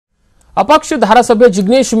अपक्ष धारासभ्य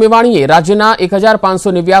जिग्नेश मेवाणीए राज्यना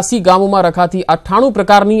 1589 गामों रखाती 98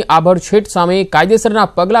 प्रकारनी आभड़छेट सामे कायदेसरना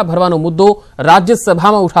पगला भरवानो मुद्दो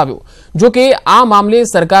राज्यसभामां उठाव्यो। जो के आ मामले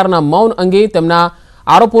सरकारना मौन अंगे तेमना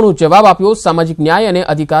आरोपोनो जवाब आप्यो सामाजिक न्याय अने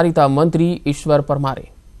अधिकारिता मंत्री ईश्वर परमारे।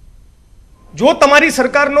 जो तमारी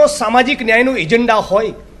सरकारनो सामाजिक न्यायनो एजेंडा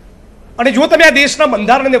होय अने जो तमे आ देशना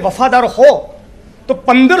बंधारणने वफादार हो तो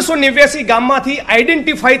 1589 गाममांथी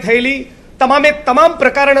आइडेंटिफाई थयेली तमामे तमाम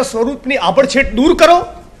प्रकारना स्वरूपनी आभड़छेट दूर करो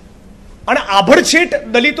और आभड़छेट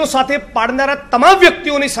दलितों साथे पाड़नारा तमाम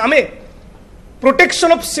व्यक्तिओनी सामे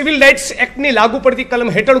protection of civil rights act ने लागू पड़ती कलम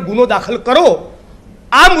हेठळ गुनो दाखल करो।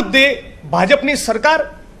 आ मुद्दे भाजपनी सरकार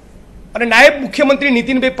और नायब मुख्यमंत्री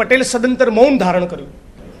नितिनभाई पटेल सदंतर मौन धारण कर्युं।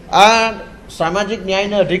 आ सामाजिक न्याय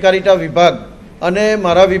ने अधिकारिता विभाग अने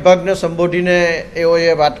मारा विभागने संबोधीने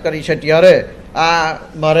एओए वात करी छे त्यारे आ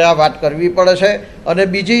मारे आ वात करवी पड़े छे। अने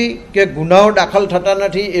बीजी के गुनाओ दाखल थता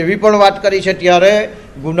नथी एवी पण वात करी छे त्यारे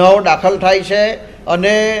गुनाओ दाखल थाय छे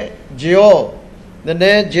अने जेओ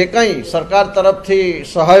ने जे कंई सरकार तरफथी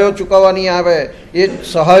सहायो चूकवવાની આવે એ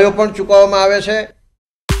સહાયો પણ ચૂકવવામાં આવે છે।